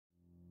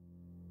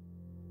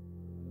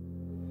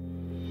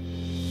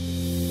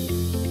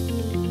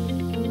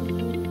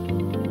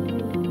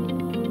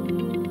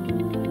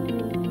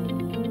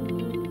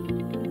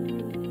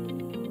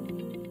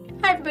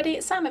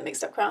it's Sam at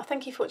Mixed Up Craft.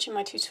 Thank you for watching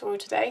my tutorial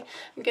today.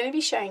 I'm going to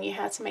be showing you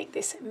how to make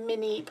this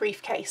mini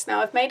briefcase.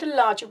 Now I've made a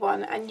larger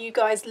one and you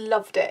guys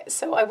loved it,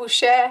 so I will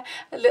share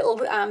a little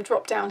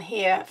drop down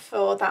here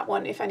for that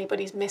one if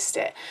anybody's missed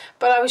it.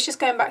 But I was just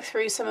going back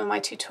through some of my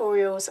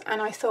tutorials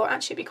and I thought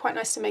actually it'd be quite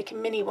nice to make a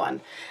mini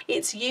one.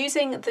 It's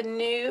using the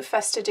new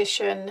Fest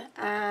edition,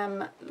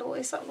 what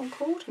is that one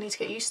called? I need to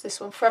get used to this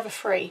one, Forever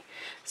Free.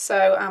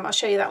 So I'll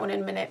show you that one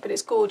in a minute, but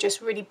it's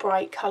gorgeous, really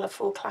bright,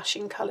 colourful,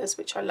 clashing colours,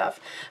 which I love.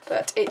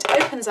 But it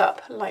opens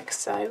up like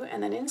so,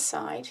 and then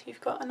inside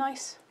you've got a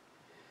nice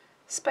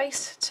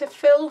space to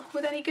fill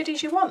with any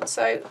goodies you want.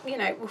 So, you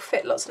know, it will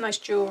fit lots of nice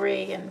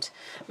jewellery and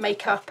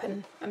makeup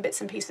and bits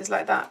and pieces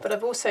like that. But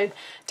I've also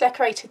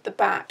decorated the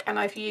back, and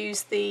I've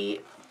used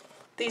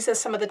these are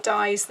some of the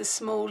dies, the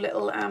small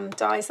little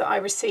dies that I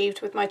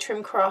received with my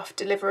Trimcraft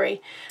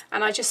delivery.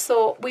 And I just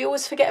thought, we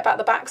always forget about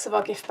the backs of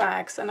our gift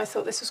bags, and I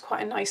thought this was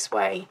quite a nice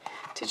way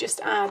to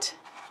just add.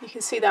 You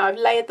can see that I've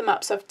layered them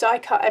up, so I've die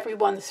cut every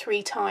one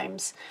 3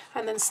 times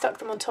and then stuck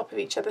them on top of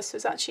each other, so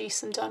there's actually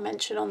some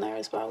dimension on there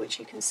as well, which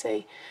you can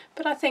see.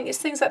 But I think it's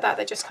things like that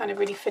that just kind of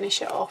really finish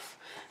it off.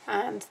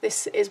 And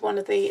this is one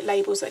of the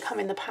labels that come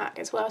in the pack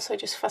as well, so I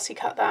just fussy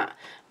cut that,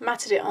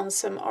 matted it on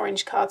some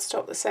orange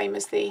cardstock, the same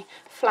as the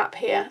flap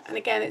here, and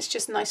again it's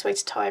just a nice way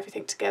to tie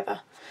everything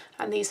together,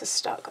 and these are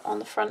stuck on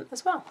the front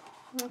as well.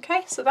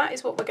 Okay, so that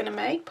is what we're going to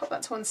make. Pop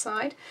that to one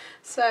side.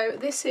 So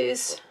this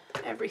is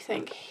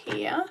everything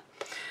here,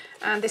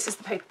 and this is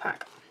the paper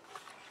pack.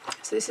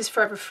 So this is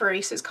Forever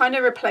Free, so it's kind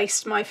of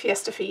replaced my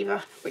Fiesta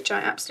Fever, which I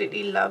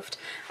absolutely loved.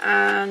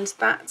 And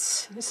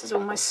this is all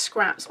my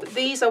scraps, but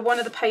these are one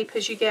of the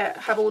papers you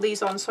have all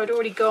these on, so I'd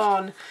already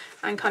gone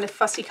and kind of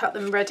fussy cut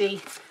them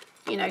ready,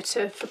 you know,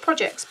 for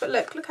projects. But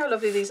look how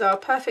lovely these are,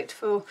 perfect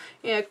for,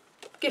 you know,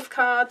 gift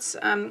cards,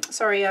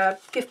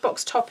 gift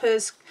box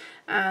toppers,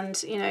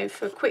 and, you know,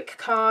 for quick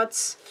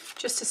cards,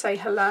 just to say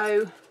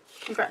hello,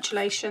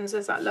 congratulations,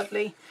 there's that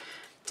lovely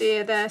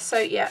deer there. So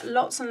yeah,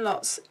 lots and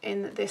lots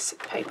in this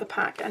paper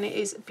pack, and it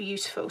is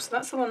beautiful. So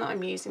that's the one that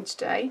I'm using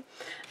today.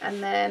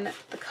 And then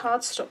the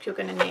cardstock you're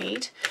going to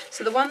need.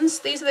 So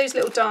these are those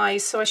little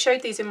dies. So I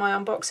showed these in my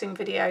unboxing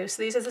video.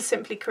 So these are the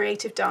Simply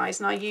Creative dies,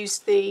 and I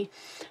used the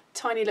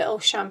tiny little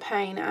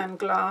champagne and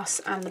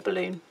glass and the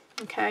balloon.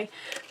 Okay,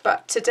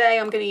 but today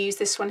I'm going to use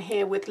this one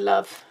here with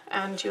love,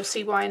 and you'll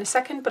see why in a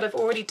second, but I've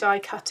already die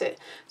cut it.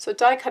 So I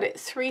die cut it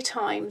 3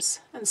 times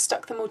and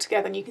stuck them all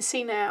together, and you can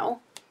see now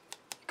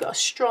you've got a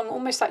strong,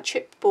 almost like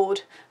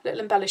chipboard little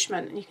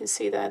embellishment, and you can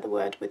see there the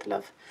word with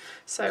love.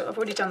 So I've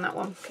already done that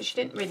one because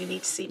you didn't really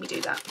need to see me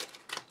do that.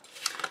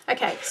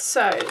 Okay,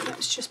 so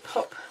let's just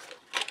pop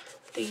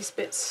these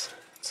bits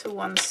to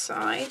one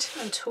side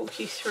and talk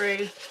you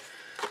through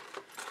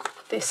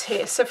this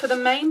here. So for the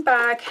main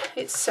bag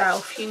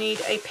itself, you need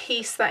a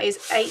piece that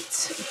is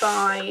 8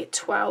 by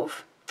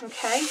 12.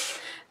 Okay,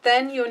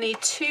 then you'll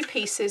need 2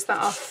 pieces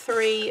that are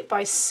 3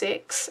 by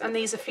 6, and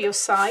these are for your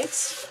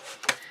sides.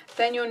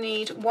 Then you'll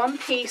need 1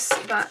 piece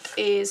that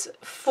is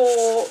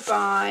 4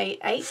 by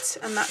 8,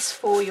 and that's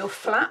for your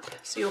flap,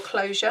 so your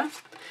closure.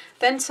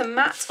 Then to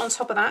mat on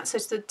top of that, so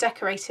to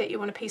decorate it, you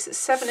want a piece that's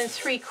 7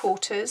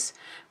 3/4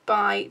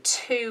 by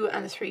 2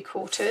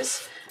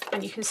 3/4,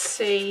 and you can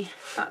see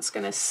that's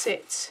going to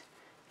sit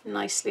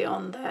nicely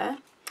on there.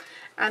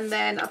 And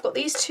then I've got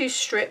these 2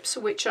 strips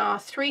which are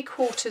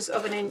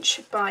 3/4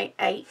 inch by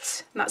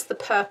 8, and that's the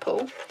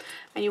purple,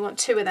 and you want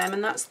 2 of them,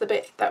 and that's the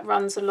bit that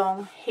runs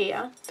along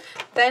here.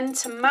 Then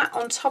to mat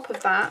on top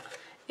of that,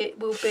 it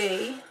will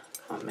be,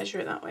 can't measure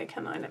it that way,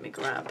 can I? Let me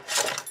grab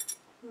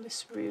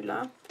this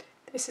ruler.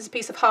 This is a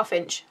piece of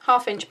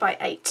 1/2 inch by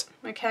 8,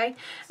 okay?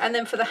 And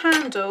then for the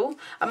handle,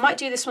 I might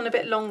do this one a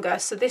bit longer.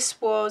 So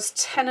this was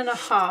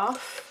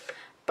 10.5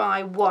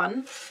 by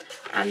 1,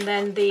 and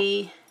then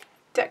the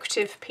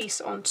decorative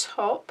piece on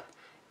top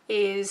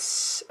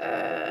is, what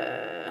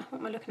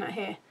am I looking at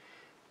here?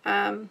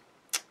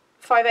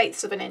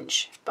 5/8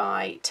 inch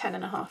by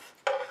 10.5.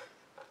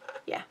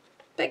 Yeah.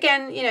 But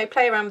again, you know,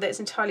 play around with it, it's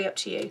entirely up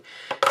to you.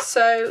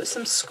 So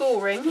some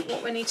scoring,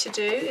 what we need to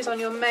do is on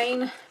your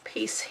main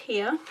piece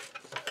here,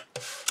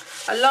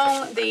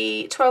 along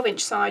the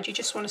 12-inch side, you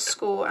just want to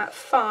score at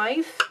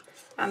 5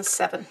 and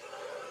 7.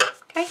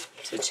 Okay,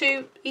 so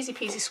 2 easy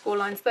peasy score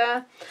lines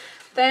there.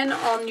 Then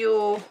on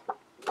your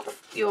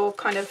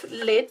kind of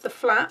lid, the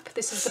flap,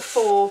 this is the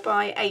 4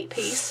 by 8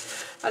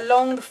 piece.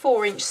 Along the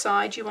 4-inch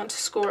side, you want to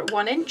score at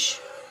 1 inch.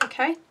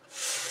 Okay,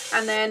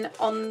 and then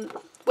on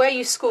where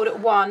you scored at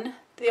 1,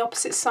 the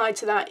opposite side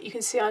to that, you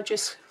can see I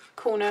just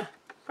corner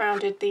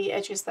rounded the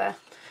edges there.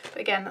 But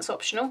again, that's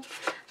optional.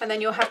 And then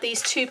you'll have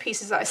these 2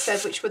 pieces that I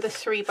said, which were the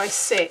 3 by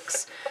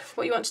 6.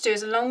 What you want to do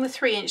is along the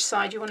 3-inch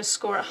side, you want to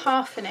score at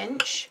 1/2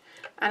 inch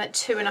and at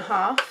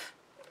 2.5.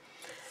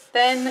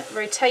 Then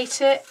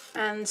rotate it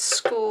and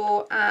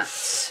score at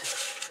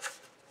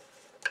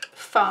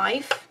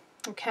 5.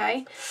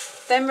 Okay.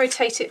 Then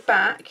rotate it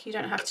back. You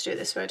don't have to do it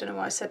this way, I don't know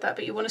why I said that,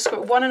 but you want to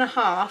score at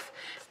 1.5,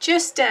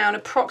 just down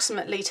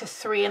approximately to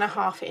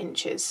 3.5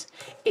 inches.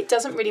 It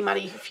doesn't really matter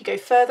if you go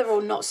further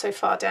or not so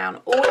far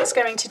down. All it's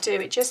going to do,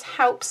 it just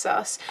helps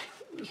us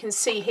you can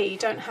see here, you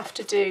don't have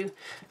to do,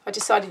 I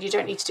decided you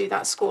don't need to do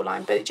that score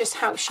line, but it just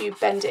helps you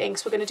bend it in,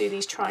 because we're going to do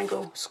these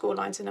triangle score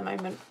lines in a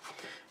moment.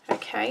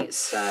 Okay,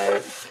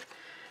 so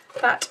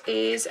that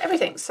is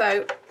everything.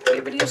 So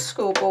get rid of your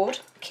scoreboard,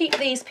 keep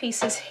these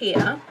pieces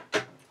here,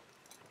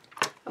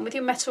 and with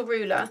your metal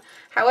ruler,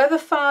 however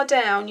far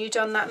down you've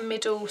done that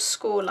middle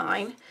score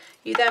line,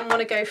 you then want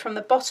to go from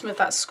the bottom of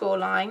that score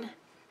line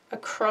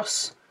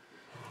across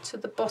to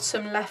the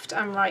bottom left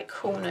and right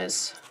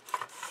corners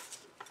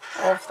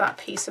of that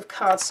piece of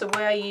card. So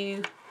where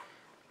you,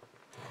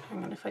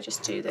 hang on, if I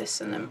just do this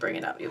and then bring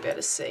it up, you'll be able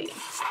to see.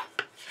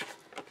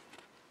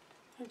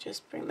 I'll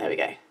just bring, there we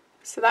go.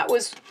 So that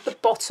was the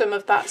bottom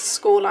of that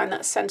score line,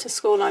 that centre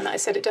score line that I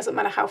said it doesn't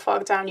matter how far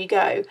down you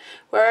go.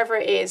 Wherever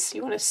it is,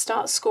 you want to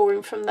start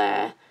scoring from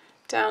there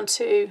down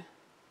to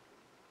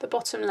the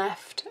bottom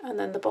left and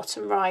then the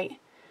bottom right,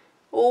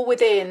 all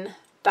within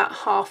that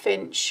 1/2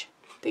 inch,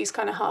 these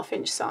kind of 1/2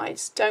 inch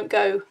sides. Don't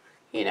go,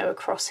 you know,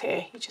 across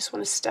here. You just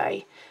want to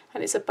stay,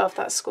 and it's above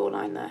that score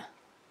line there.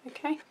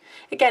 Okay.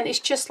 Again, it's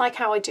just like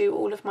how I do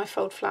all of my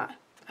fold flat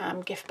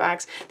gift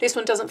bags. This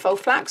one doesn't fold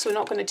flat, so we're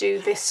not going to do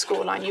this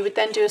score line. You would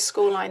then do a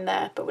score line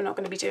there, but we're not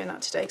going to be doing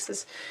that today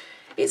because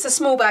it's a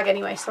small bag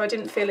anyway, so I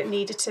didn't feel it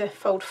needed to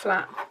fold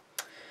flat.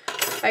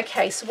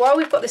 Okay, so while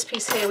we've got this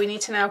piece here, we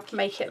need to now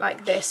make it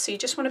like this. So you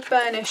just want to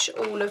burnish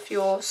all of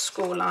your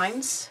score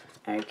lines.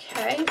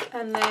 Okay,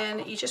 and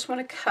then you just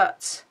want to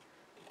cut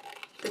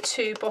the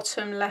two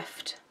bottom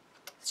left,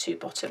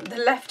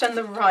 the left and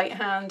the right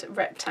hand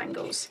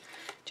rectangles.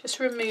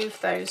 Just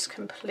remove those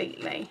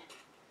completely.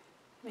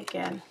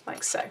 Again,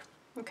 like so.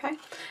 Okay,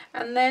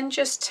 and then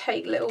just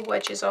take little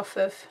wedges off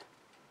of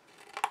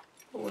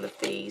all of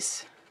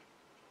these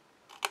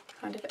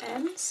kind of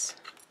ends,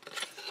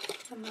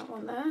 and that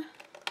one there.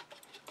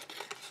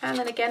 And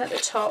then again at the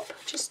top,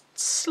 just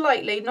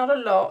slightly, not a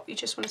lot, you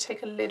just want to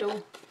take a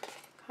little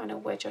kind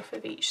of wedge off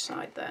of each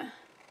side there,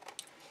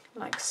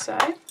 like so.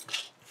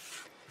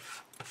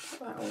 Put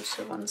that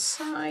also one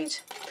side.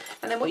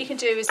 And then what you can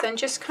do is then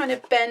just kind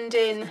of bend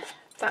in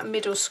that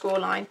middle score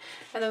line,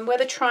 and then where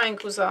the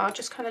triangles are,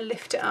 just kind of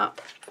lift it up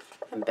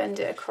and bend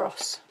it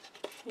across.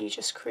 And you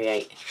just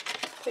create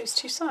those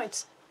two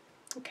sides.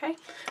 Okay,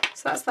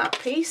 so that's that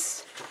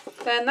piece.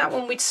 Then that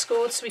one we'd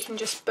scored, so we can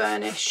just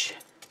burnish.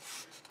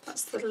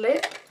 That's the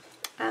lip,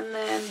 and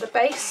then the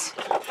base.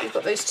 We've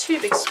got those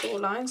two big score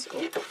lines.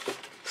 Ooh.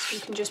 So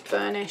you can just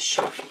burnish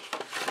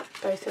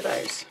both of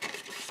those.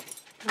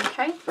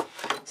 Okay,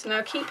 so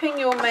now keeping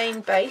your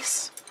main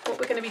base, what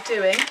we're going to be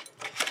doing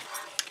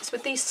is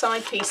with these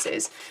side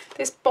pieces,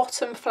 this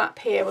bottom flap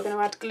here, we're going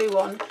to add glue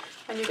on,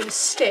 and you're going to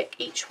stick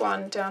each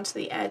one down to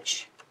the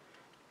edge,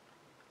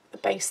 the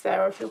base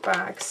there of your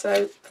bag.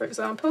 So for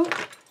example,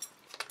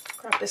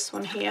 grab this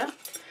one here,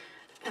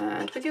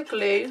 and with your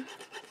glue,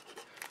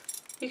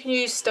 you can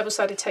use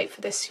double-sided tape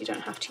for this, you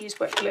don't have to use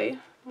wet glue.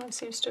 Mine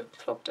seems to have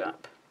clogged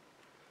up.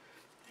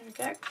 There we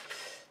go.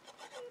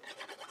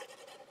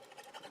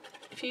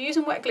 If you're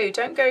using wet glue,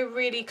 don't go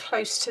really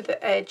close to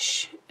the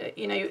edge,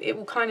 you know, it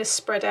will kind of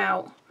spread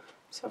out.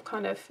 So I've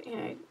kind of, you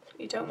know,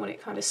 you don't want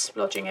it kind of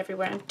splodging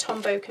everywhere, and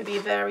Tombow can be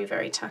very,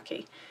 very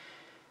tacky.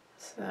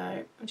 So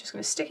I'm just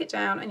going to stick it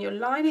down, and you're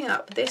lining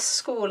up this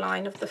score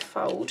line of the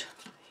fold,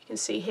 you can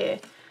see here,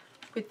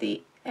 with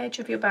the edge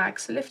of your bag.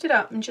 So lift it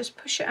up and just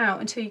push it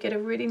out until you get a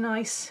really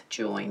nice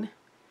join,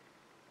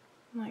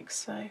 like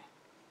so.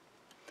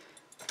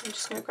 I'm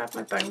just going to grab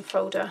my bone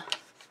folder,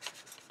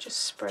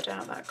 just spread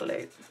out that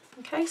glue.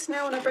 Okay, so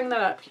now when I bring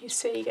that up, you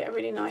see you get a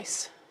really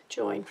nice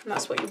join, and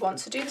that's what you want.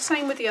 So do the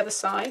same with the other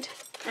side,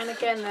 and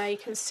again there you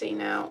can see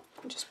now,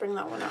 just bring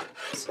that one up.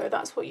 So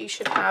that's what you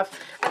should have,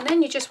 and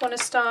then you just want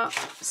to start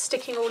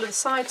sticking all of the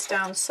sides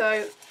down.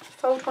 So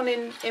fold one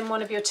in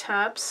one of your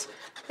tabs.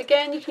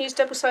 Again, you can use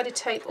double-sided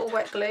tape or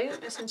wet glue,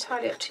 it's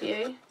entirely up to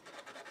you.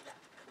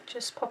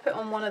 Just pop it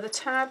on one of the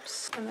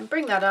tabs, and then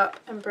bring that up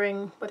and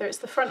bring, whether it's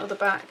the front or the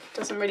back,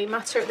 doesn't really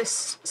matter at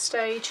this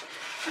stage,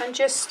 and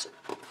just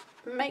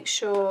make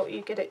sure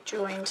you get it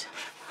joined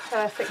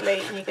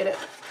perfectly, and you get it,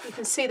 you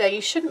can see there,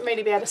 you shouldn't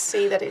really be able to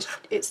see that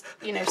it's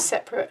you know,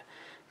 separate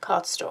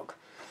cardstock.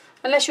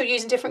 Unless you're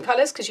using different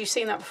colours, because you've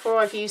seen that before,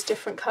 I've used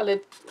different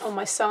coloured on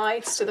my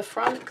sides to the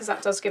front, because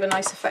that does give a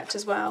nice effect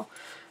as well.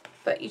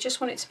 But you just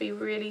want it to be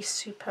really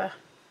super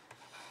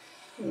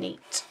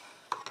neat,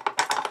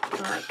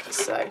 like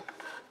so.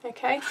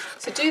 Okay,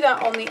 so do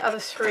that on the other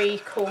three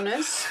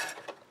corners.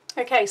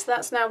 Okay, so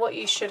that's now what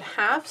you should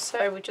have.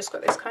 So we've just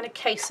got this kind of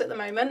case at the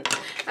moment,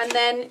 and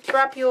then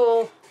grab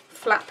your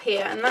flap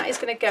here, and that is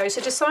going to go,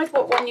 so decide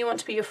what one you want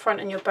to be your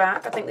front and your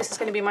back. I think this is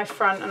going to be my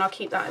front, and I'll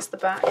keep that as the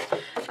back.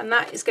 And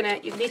that is going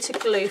to, you need to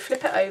glue,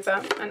 flip it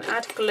over and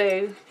add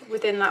glue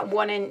within that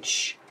 1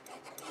 inch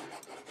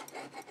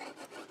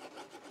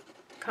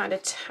kind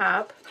of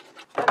tab,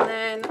 and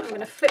then I'm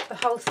going to flip the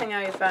whole thing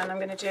over, and I'm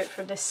going to do it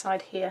from this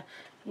side here.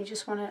 You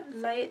just want to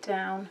lay it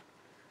down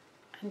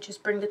and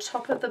just bring the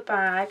top of the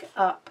bag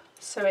up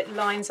so it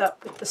lines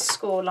up with the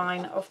score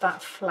line of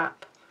that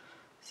flap.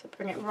 So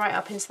bring it right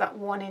up into that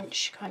 1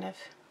 inch kind of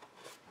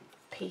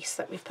piece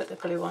that we've put the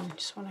glue on.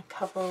 Just want to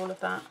cover all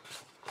of that.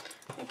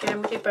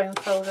 Again, with your bone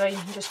folder, you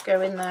can just go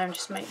in there and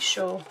just make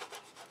sure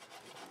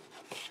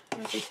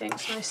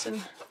everything's nice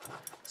and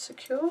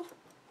secure.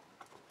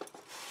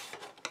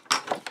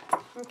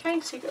 Okay,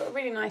 so you've got a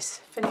really nice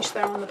finish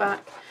there on the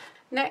back.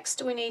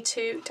 Next we need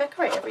to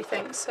decorate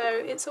everything, so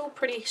it's all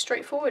pretty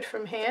straightforward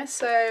from here.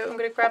 So I'm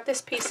going to grab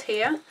this piece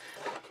here,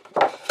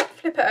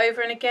 flip it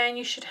over, and again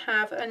you should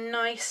have a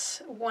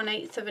nice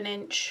 1/8 of an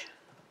inch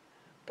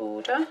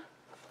border.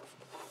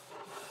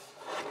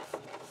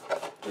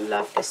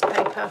 Love this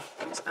paper,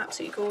 it's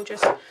absolutely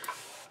gorgeous.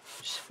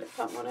 Just flip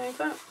that one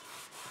over,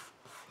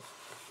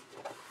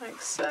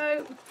 like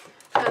so.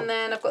 And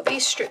then I've got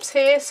these strips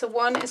here, so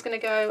one is going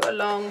to go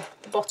along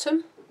the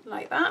bottom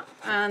like that,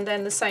 and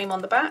then the same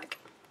on the back.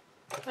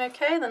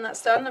 Okay, then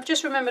that's done. I've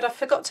just remembered I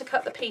forgot to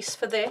cut the piece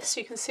for this.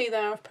 You can see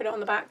there I've put it on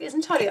the back. It's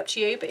entirely up to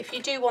you, but if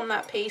you do want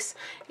that piece,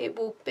 it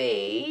will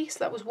be, so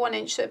that was 1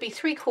 inch, so it'd be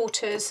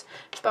 3/4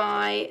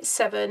 by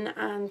 7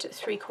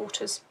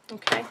 3/4.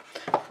 Okay,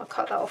 I'll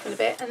cut that off in a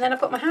bit. And then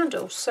I've got my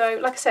handle. So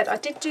like I said, I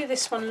did do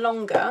this one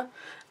longer,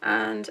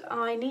 and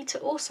I need to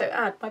also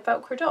add my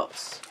Velcro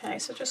dots. Okay,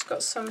 so I've just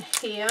got some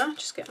here.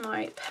 Just get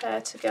my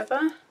pair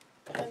together,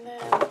 and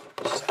then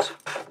just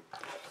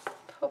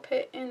pop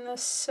it in the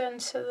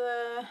centre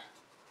there,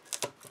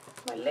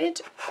 my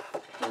lid,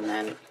 and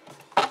then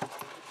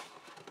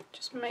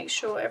just make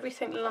sure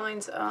everything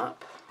lines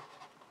up,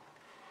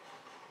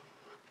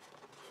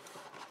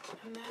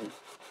 and then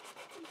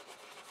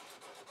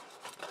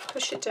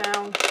push it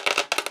down,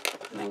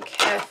 and then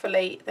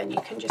carefully, then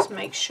you can just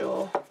make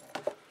sure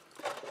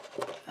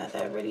that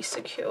they're really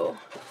secure.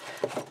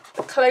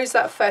 Close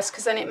that first,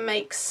 because then it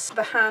makes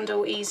the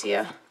handle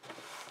easier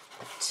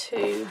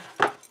to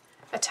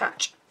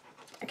attach.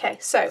 Okay,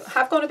 so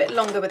I've gone a bit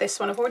longer with this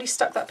one. I've already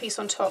stuck that piece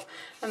on top,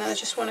 and then I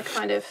just want to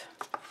kind of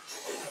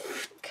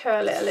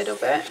curl it a little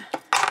bit,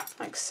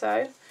 like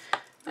so.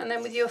 And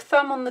then with your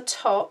thumb on the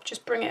top,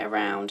 just bring it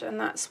around, and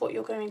that's what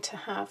you're going to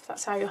have.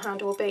 That's how your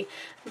handle will be.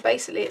 And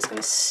basically, it's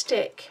going to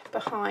stick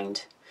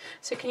behind.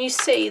 So can you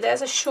see,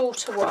 there's a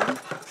shorter one.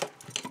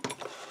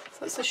 So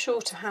that's a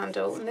shorter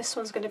handle, and this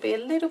one's going to be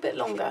a little bit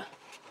longer.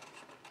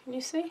 Can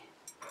you see?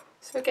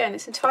 So again,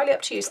 it's entirely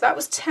up to you. So that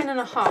was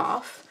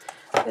 10.5.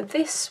 For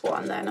this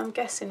one then, I'm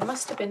guessing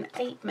must have been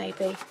 8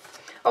 maybe.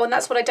 Oh, and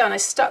that's what I done. I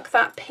stuck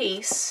that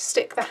piece,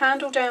 stick the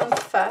handle down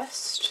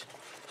first,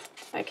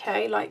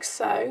 okay, like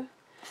so,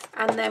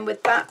 and then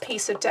with that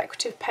piece of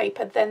decorative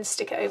paper, then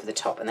stick it over the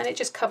top, and then it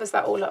just covers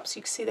that all up, so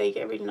you can see there you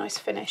get a really nice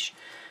finish.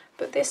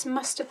 But this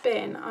must have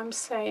been, I'm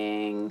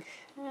saying,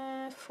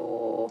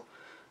 for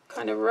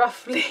kind of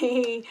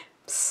roughly,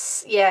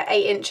 yeah,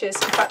 8 inches.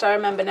 In fact, I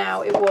remember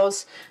now it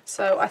was.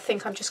 So I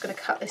think I'm just going to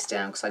cut this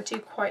down, because I do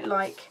quite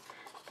like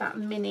that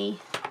mini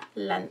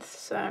length,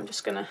 so I'm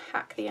just going to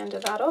hack the end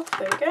of that off.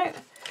 There we go.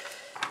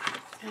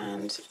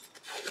 And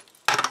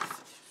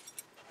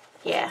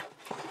yeah,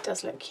 it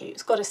does look cute.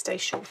 It's got to stay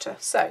shorter.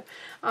 So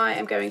I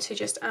am going to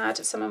just add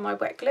some of my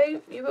wet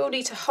glue. You will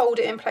need to hold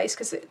it in place,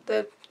 because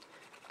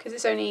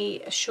it's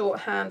only a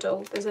short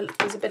handle. There's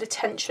a bit of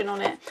tension on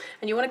it,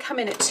 and you want to come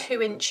in at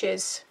 2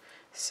 inches.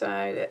 So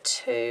at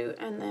 2,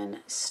 and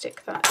then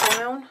stick that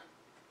down.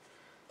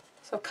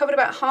 So I've covered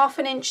about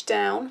 1/2 inch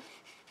down.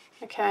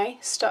 Okay,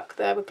 stuck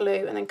there with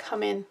glue, and then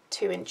come in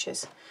 2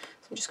 inches. So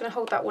I'm just going to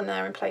hold that one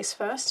there in place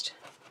first.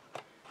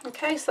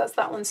 Okay, so that's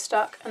that one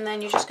stuck, and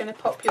then you're just going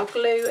to pop your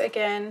glue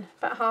again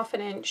about 1/2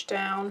 inch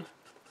down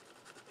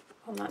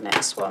on that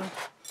next one,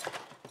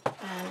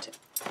 and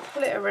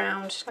pull it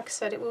around. Like I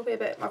said, it will be a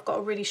bit, I've got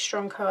a really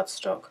strong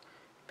cardstock,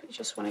 but you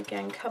just want to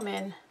again come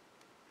in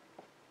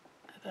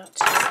about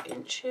 2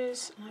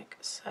 inches, like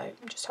so,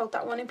 and just hold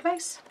that one in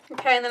place.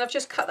 Okay, and then I've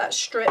just cut that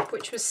strip,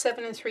 which was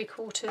 7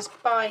 3/4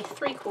 by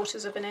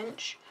 3/4 of an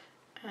inch,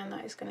 and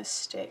that is going to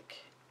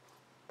stick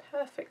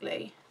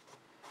perfectly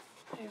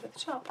over the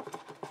top.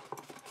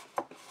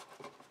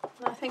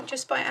 And I think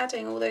just by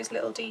adding all those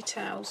little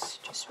details,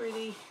 just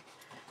really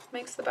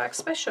makes the bag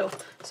special.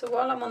 So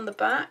while I'm on the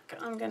back,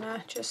 I'm going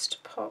to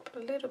just pop a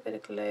little bit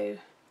of glue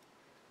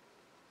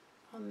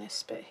on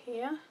this bit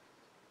here.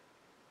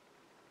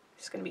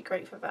 It's going to be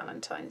great for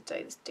Valentine's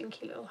Day, this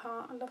dinky little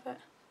heart, I love it.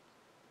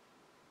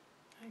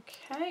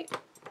 Okay,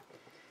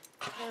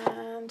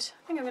 and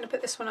I think I'm going to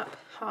put this one up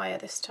higher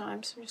this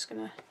time, so I'm just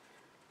going to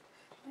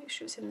make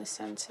sure it's in the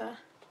centre.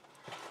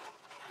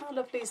 How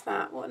lovely is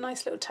that? What a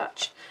nice little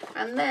touch.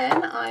 And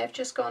then I've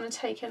just gone and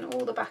taken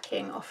all the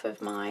backing off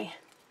of my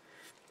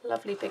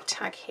lovely big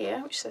tag here,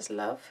 which says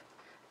love,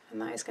 and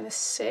that is going to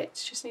sit.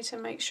 Just need to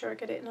make sure I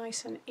get it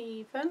nice and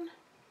even.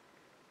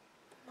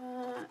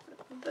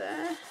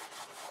 There.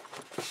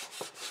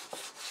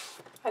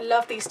 I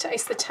love these tags.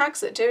 It's the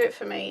tags that do it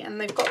for me, and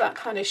they've got that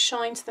kind of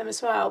shine to them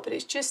as well, but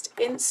it's just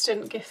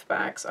instant gift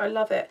bags. I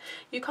love it.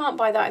 You can't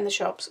buy that in the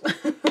shops.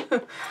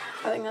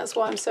 I think that's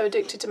why I'm so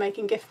addicted to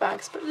making gift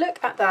bags. But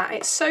look at that.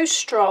 It's so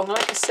strong.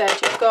 Like I said,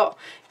 you've got,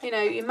 you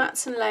know, your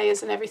mats and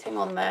layers and everything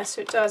on there,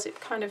 so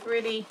it kind of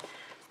really,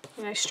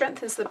 you know,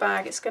 strengthens the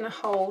bag. It's going to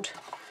hold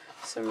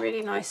some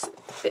really nice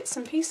bits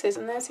and pieces.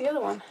 And there's the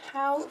other one.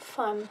 How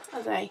fun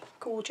are they?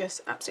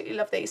 Gorgeous. Absolutely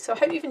love these. So I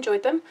hope you've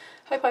enjoyed them.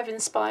 Hope I've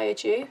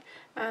inspired you.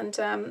 And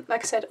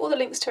like I said, all the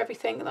links to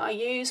everything that I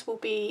use will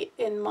be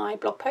in my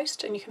blog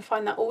post, and you can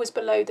find that always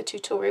below the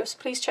tutorials.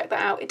 Please check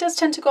that out. It does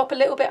tend to go up a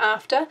little bit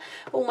after.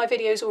 All my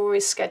videos are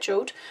always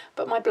scheduled,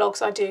 but my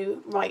blogs I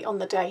do right on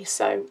the day,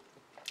 so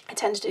I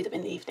tend to do them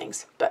in the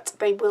evenings, but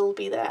they will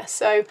be there.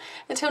 So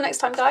until next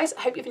time, guys,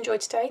 I hope you've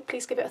enjoyed today.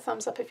 Please give it a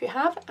thumbs up if you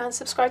have, and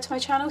subscribe to my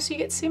channel so you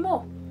get to see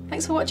more.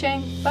 Thanks for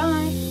watching.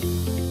 Bye.